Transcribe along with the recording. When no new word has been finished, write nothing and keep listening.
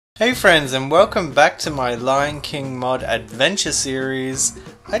Hey friends, and welcome back to my Lion King mod adventure series.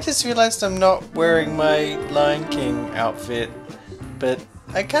 I just realized I'm not wearing my Lion King outfit, but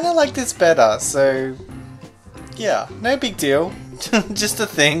I kinda like this better, so yeah, no big deal. Just a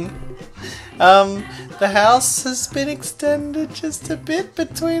thing. The house has been extended just a bit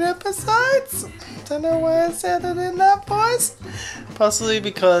between episodes. Don't know why I said it in that voice. Possibly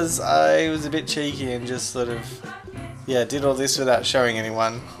because I was a bit cheeky and just sort of did all this without showing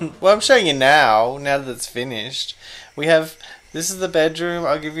anyone. Well, I'm showing you now that it's finished. This is the bedroom.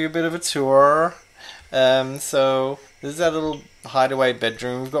 I'll give you a bit of a tour. So this is our little hideaway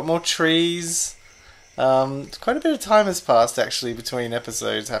bedroom. We've got more trees. Quite a bit of time has passed actually between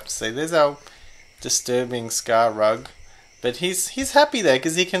episodes, I have to say. There's our disturbing scar rug. But he's happy there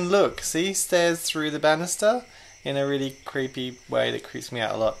because he can look. See, he stares through the banister in a really creepy way that creeps me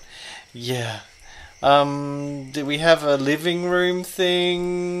out a lot. Yeah. Do we have a living room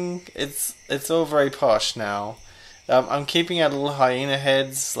thing? It's all very posh now. I'm keeping our little hyena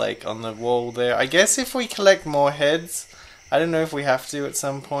heads like on the wall there. I guess if we collect more heads, I don't know if we have to at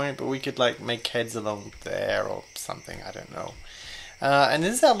some point, but we could like make heads along there or something. I don't know. And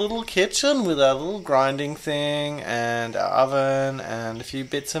this is our little kitchen with our little grinding thing and our oven and a few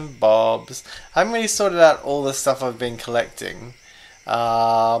bits and bobs. I haven't really sorted out all the stuff I've been collecting.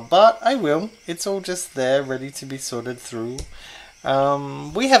 But I will. It's all just there, ready to be sorted through.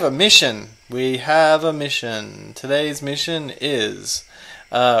 We have a mission. Today's mission is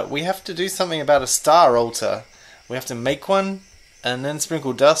we have to do something about a star altar. We have to make one and then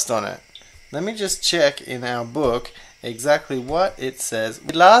sprinkle dust on it. Let me just check in our book exactly what it says.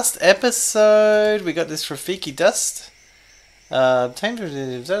 Last episode we got this Rafiki dust. Can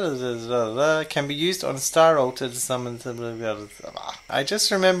be used on a star altar to summon. I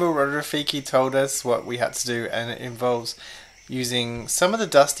just remember what Rafiki told us what we had to do, and it involves using some of the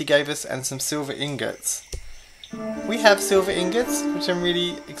dust he gave us and some silver ingots. We have silver ingots, which I'm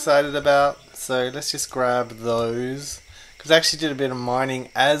really excited about, so let's just grab those. Because I actually did a bit of mining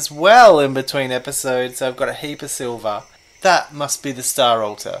as well in between episodes, so I've got a heap of silver. That must be the star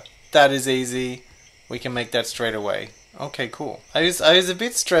altar. That is easy. We can make that straight away. Okay, cool. I was a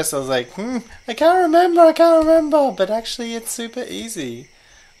bit stressed. I was like, I can't remember. But actually, it's super easy.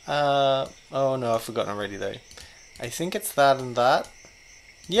 Oh no, I've forgotten already though. I think it's that and that.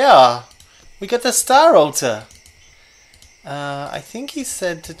 Yeah, we got the star altar. I think he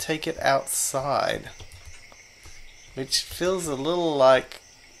said to take it outside, which feels a little like.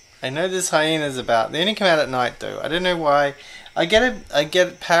 I know there's hyenas about. They only come out at night though. I don't know why. I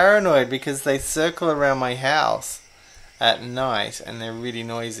get paranoid because they circle around my house at night and they're really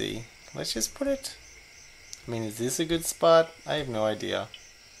noisy. Let's just put it. I mean, is this a good spot? I have no idea.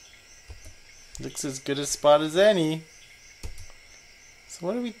 Looks as good a spot as any. So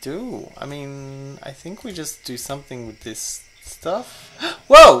what do we do? I mean, I think we just do something with this stuff.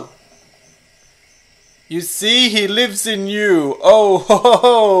 Whoa! You see, he lives in you. Oh ho ho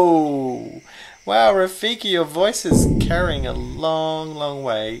ho! Wow, Rafiki, your voice is carrying a long, long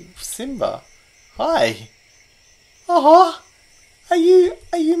way. Simba, hi. Oh, are you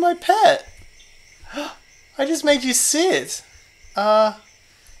my pet? I just made you sit. What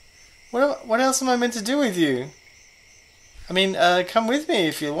else am I meant to do with you? I mean, come with me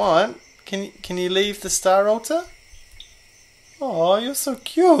if you want. Can you leave the star altar? Oh, you're so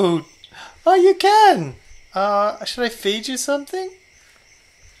cute. Oh, you can. Should I feed you something?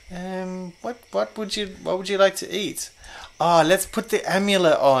 What would you like to eat? Let's put the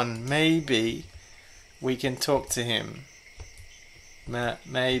amulet on. Maybe we can talk to him.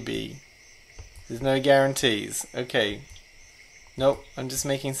 Maybe. There's no guarantees. Okay. Nope, I'm just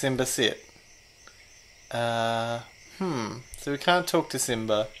making Simba sit. So we can't talk to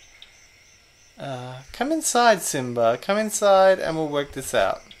Simba. Come inside, Simba. Come inside and we'll work this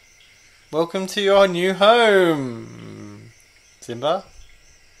out. Welcome to your new home, Simba.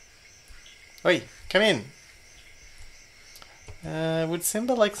 Oi, come in. Would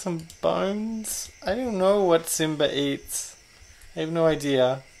Simba like some bones? I don't know what Simba eats. I have no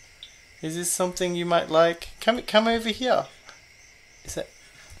idea. Is this something you might like? Come over here. Is that?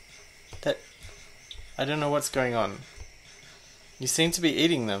 I don't know what's going on. You seem to be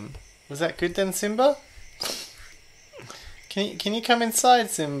eating them. Was that good then, Simba? Can you come inside,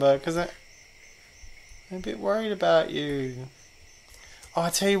 Simba? Because I'm a bit worried about you. Oh, I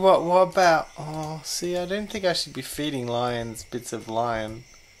tell you what about... Oh, see, I don't think I should be feeding lions bits of lion.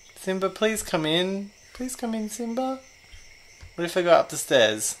 Simba, please come in. Please come in, Simba. What if I go up the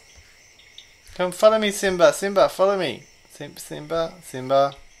stairs? Come, follow me, Simba. Simba, follow me. Simba.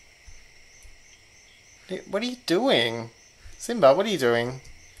 What are you doing? Simba, what are you doing?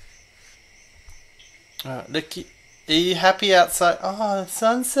 Look, are you happy outside? Oh, the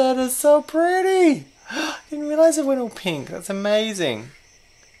sunset is so pretty. I didn't realize it went all pink. That's amazing.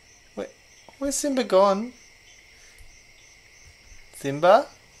 Where's Simba gone? Simba?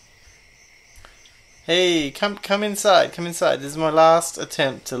 Hey, come inside. Come inside. This is my last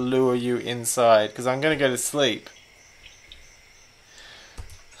attempt to lure you inside because I'm going to go to sleep.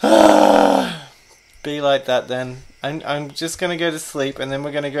 Be like that then. I'm just going to go to sleep and then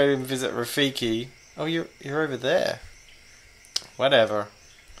we're going to go and visit Rafiki. Oh, you're over there. Whatever.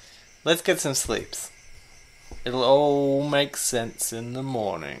 Let's get some sleeps. It'll all make sense in the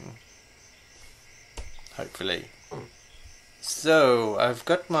morning. Hopefully. So, I've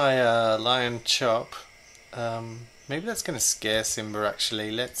got my lion chop. Maybe that's going to scare Simba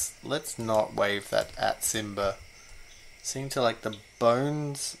actually. Let's not wave that at Simba. Seem to like the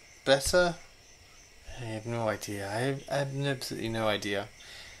bones better? I have no idea. I have absolutely no idea.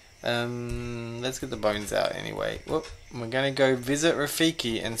 Let's get the bones out anyway. Whoop. We're going to go visit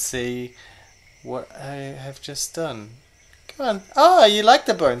Rafiki and see what I have just done. Come on. Oh, you like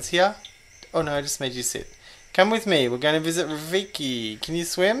the bones here? Oh no, I just made you sit. Come with me. We're going to visit Rafiki. Can you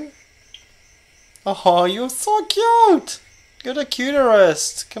swim? Oh, you're so cute. You're the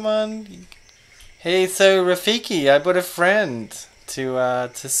cutest. Come on. Hey, so Rafiki, I brought a friend to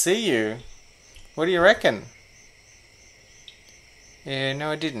see you. What do you reckon?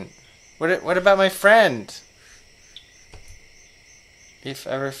 No, I didn't. What about my friend? If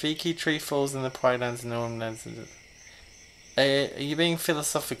a Rafiki tree falls in the pride lands, no one lands in it. Are you being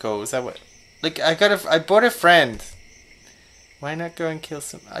philosophical? Is that what? Look, I bought a friend. Why not go and kill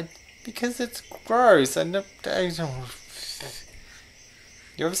some? Because it's gross. I don't.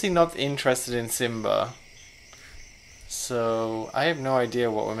 You're obviously not interested in Simba. So I have no idea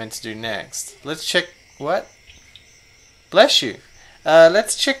what we're meant to do next. Let's check. What? Bless you.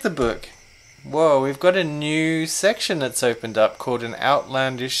 Let's check the book. Whoa, we've got a new section that's opened up called an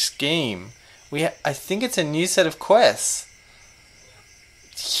outlandish scheme. I think it's a new set of quests.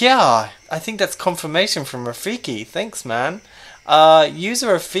 Yeah, I think that's confirmation from Rafiki. Thanks, man. Use a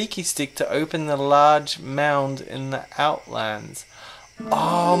Rafiki stick to open the large mound in the Outlands.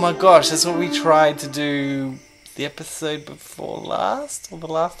 Oh my gosh, that's what we tried to do the episode before last, or the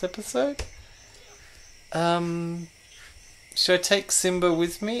last episode. Should I take Simba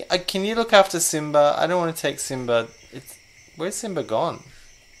with me? Can you look after Simba? I don't want to take Simba. Where's Simba gone?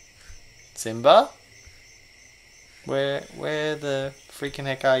 Simba? Where the freaking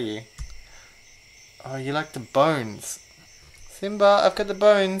heck are you? Oh, you like the bones. Simba, I've got the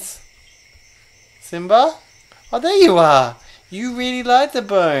bones. Simba? Oh, there you are. You really like the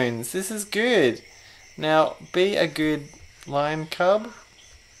bones. This is good. Now, be a good lion cub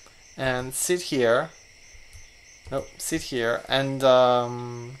and sit here. Nope, sit here and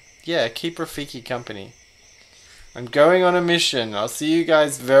yeah, keep Rafiki company. I'm going on a mission. I'll see you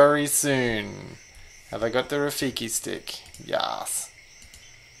guys very soon. Have I got the Rafiki stick? Yes.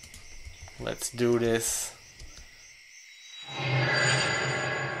 Let's do this.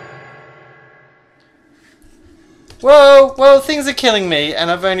 Whoa, whoa, things are killing me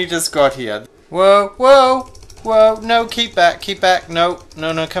and I've only just got here. Whoa, whoa, whoa, no, keep back, no,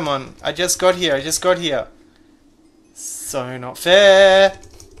 come on. I just got here. So not fair.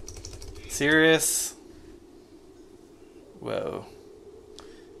 Serious. Whoa.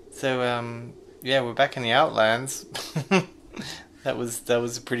 So, yeah, we're back in the Outlands. that was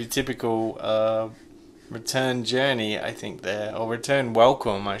a pretty typical return journey, I think there, or return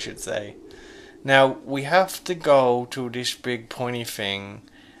welcome, I should say. Now we have to go to this big pointy thing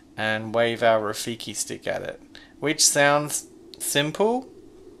and wave our Rafiki stick at it, which sounds simple.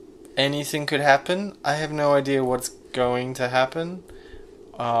 Anything could happen. I have no idea what's going to happen.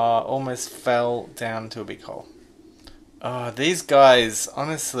 Almost fell down to a big hole. These guys,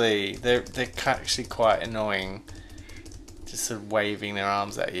 honestly, they're actually quite annoying. Just sort of waving their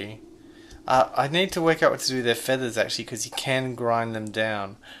arms at you. I need to work out what to do with their feathers actually, because you can grind them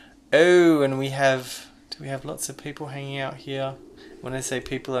down. Oh, and do we have lots of people hanging out here? When I say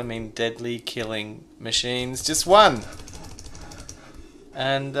people, I mean deadly killing machines. Just one!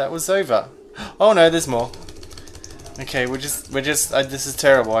 And that was over. Oh no, there's more. Okay, this is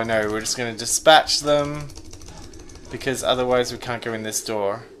terrible, I know. We're just going to dispatch them, because otherwise we can't go in this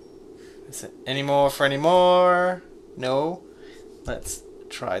door. Is it any more for any more? No? Let's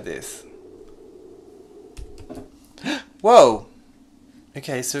try this. Whoa!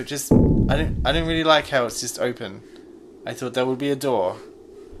 Okay, so it just... I didn't really like how it's just open. I thought that would be a door.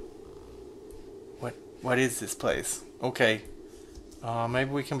 What is this place? Okay. Maybe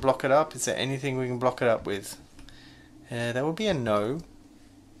we can block it up. Is there anything we can block it up with? That would be a no.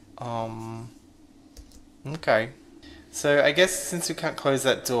 Okay. So I guess since we can't close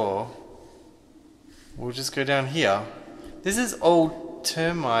that door, we'll just go down here. This is old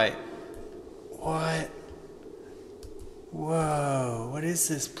termite. What? Whoa, what is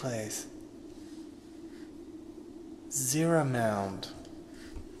this place? Zira mound.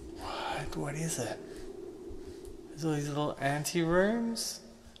 What is it? There's all these little ante-rooms?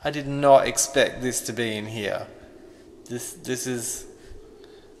 I did not expect this to be in here. This is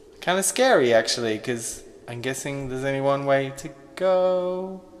kind of scary actually, because I'm guessing there's only one way to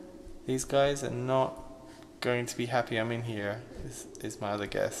go. These guys are not going to be happy I'm in here, is my other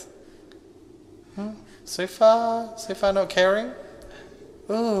guess. So far not caring.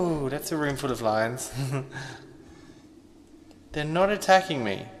 Ooh, that's a room full of lions. They're not attacking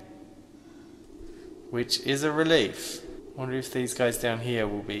me, which is a relief. Wonder if these guys down here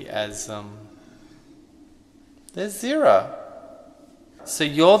will be as There's Zira. So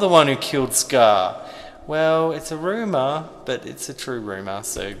you're the one who killed Scar. Well, it's a rumor, but it's a true rumor,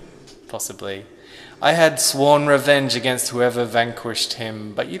 so possibly. I had sworn revenge against whoever vanquished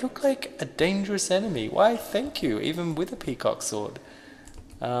him, but you look like a dangerous enemy. Why, thank you, even with a peacock sword.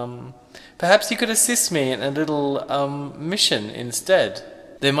 Perhaps you could assist me in a little mission instead.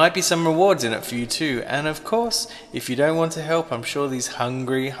 There might be some rewards in it for you too, and of course, if you don't want to help, I'm sure these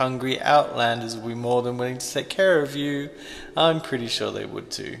hungry outlanders will be more than willing to take care of you. I'm pretty sure they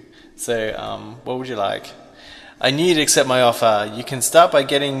would too. So, what would you like? I knew you'd accept my offer. You can start by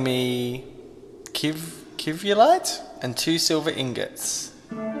getting me Kivulite and 2 silver ingots.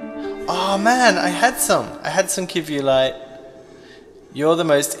 Oh man, I had some Kivulite. You're the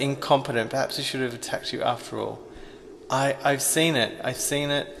most incompetent. Perhaps I should have attacked you after all. I've seen it,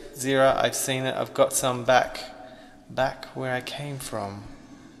 Zira, I've seen it. I've got some back where I came from.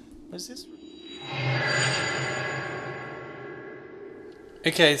 What's this?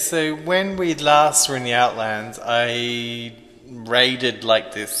 Okay, so when we last were in the Outlands, I raided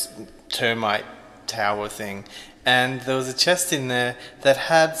like this termite tower thing, and there was a chest in there that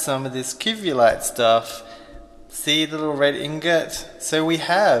had some of this Kivulite stuff. See the little red ingot? So we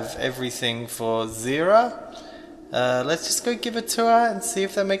have everything for Zira. Let's just go give it to her and see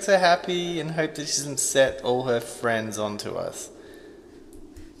if that makes her happy, and hope that she doesn't set all her friends onto us.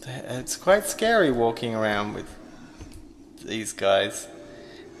 It's quite scary walking around with these guys.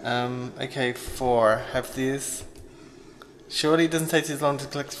 Okay, 4. Have these. Surely it doesn't take too long to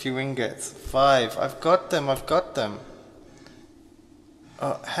collect a few ingots. 5. I've got them.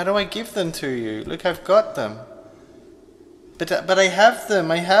 Oh, how do I give them to you? Look, I've got them. But I have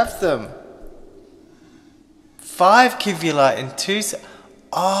them. 5 Kivulite and 2...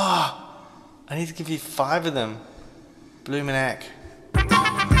 I need to give you 5 of them. Bloomin' heck.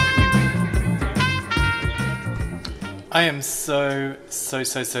 I am so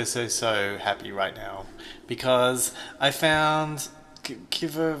happy right now, because I found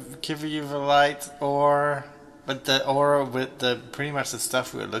Kivulite ore, but the ore with pretty much the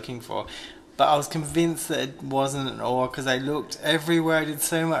stuff we were looking for. But I was convinced that it wasn't an ore because I looked everywhere. I did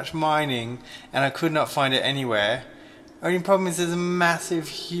so much mining and I could not find it anywhere. Only problem is there's a massive,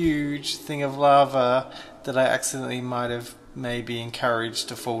 huge thing of lava that I accidentally might have maybe encouraged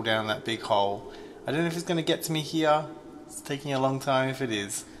to fall down that big hole. I don't know if it's going to get to me here. It's taking a long time if it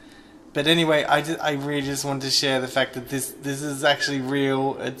is. But anyway, I really just wanted to share the fact that this is actually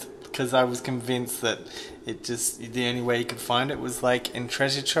real, because I was convinced that the only way you could find it was like in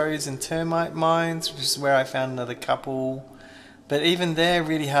treasure troves and termite mines, which is where I found another couple. But even they're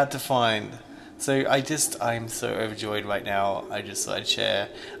really hard to find. So I'm so overjoyed right now. I just thought I'd share.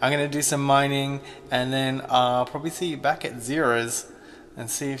 I'm going to do some mining, and then I'll probably see you back at Zira's and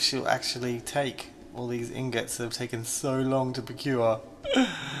see if she'll actually take all these ingots that have taken so long to procure.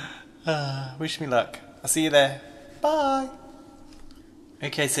 Wish me luck. I'll see you there. Bye.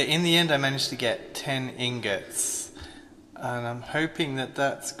 Okay, so in the end I managed to get 10 ingots, and I'm hoping that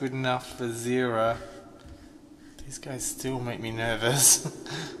that's good enough for Zira. These guys still make me nervous.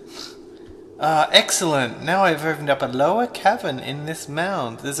 Excellent. Now I've opened up a lower cavern in this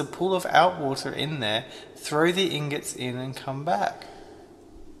mound. There's a pool of outwater in there. Throw the ingots in and come back.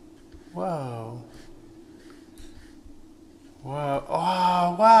 Whoa. Whoa.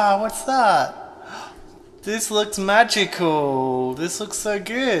 Oh, wow, what's that? This looks magical. This looks so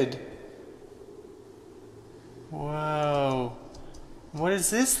good. Whoa. What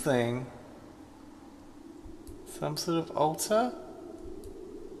is this thing? Some sort of altar?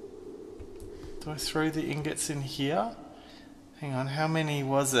 Do I throw the ingots in here? Hang on, how many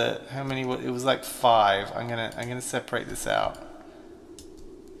was it? It was like 5. I'm gonna separate this out.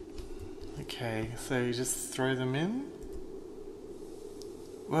 Okay, so you just throw them in.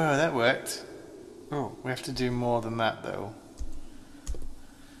 Whoa, that worked. Oh, we have to do more than that though.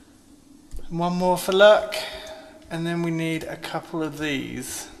 One more for luck. And then we need a couple of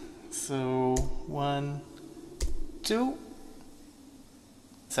these. So, 1, 2.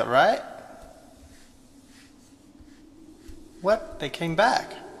 Is that right? What? They came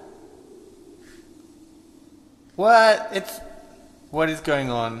back. What is going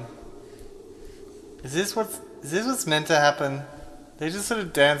on? Is this what's meant to happen? They're just sort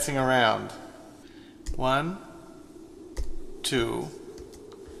of dancing around. 1, 2,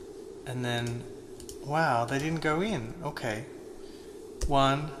 and then, wow, they didn't go in. Okay.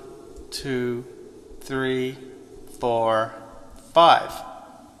 1, 2, 3, 4, 5.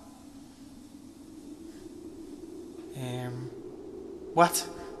 What?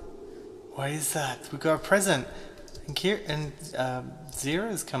 What is that? We got a present. And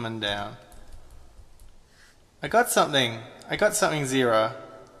Zira's coming down. I got something, Zira.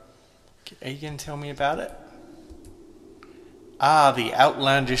 Are you going to tell me about it? Ah, the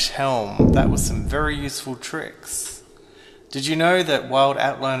outlandish helm. That was some very useful tricks. Did you know that wild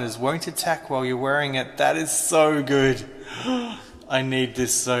outlanders won't attack while you're wearing it? That is so good. I need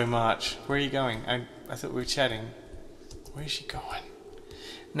this so much. Where are you going? I thought we were chatting. Where is she going?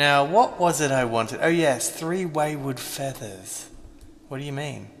 Now, what was it I wanted? Oh yes, 3 wayward feathers. What do you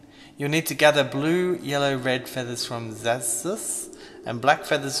mean? You'll need to gather blue, yellow, red feathers from Zazus and black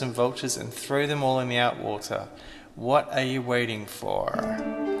feathers from vultures and throw them all in the outwater. What are you waiting for?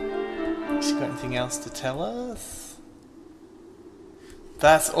 Has she got anything else to tell us?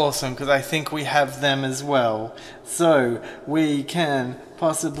 That's awesome, because I think we have them as well. So, we can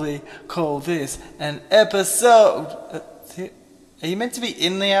possibly call this an episode. Are you meant to be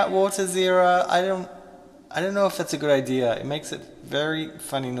in the outwater, Zira? I don't know if that's a good idea. It makes a very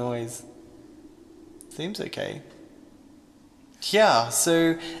funny noise. Seems okay. Yeah,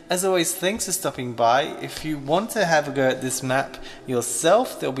 so as always, thanks for stopping by. If you want to have a go at this map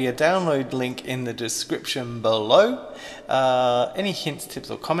yourself, there'll be a download link in the description below. Any hints,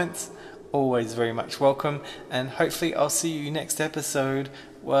 tips or comments, always very much welcome. And hopefully I'll see you next episode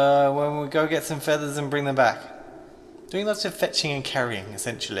when we go get some feathers and bring them back. Doing lots of fetching and carrying,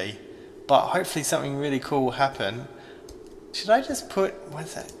 essentially. But hopefully something really cool will happen. Should I just put...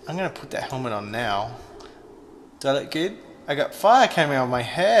 what's that? I'm going to put that helmet on now. Do I look good? I got fire coming out of my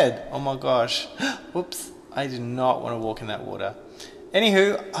head. Oh my gosh. Whoops. I do not want to walk in that water.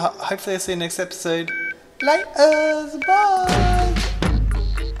 Anywho, hopefully I'll see you next episode. Laters. Bye.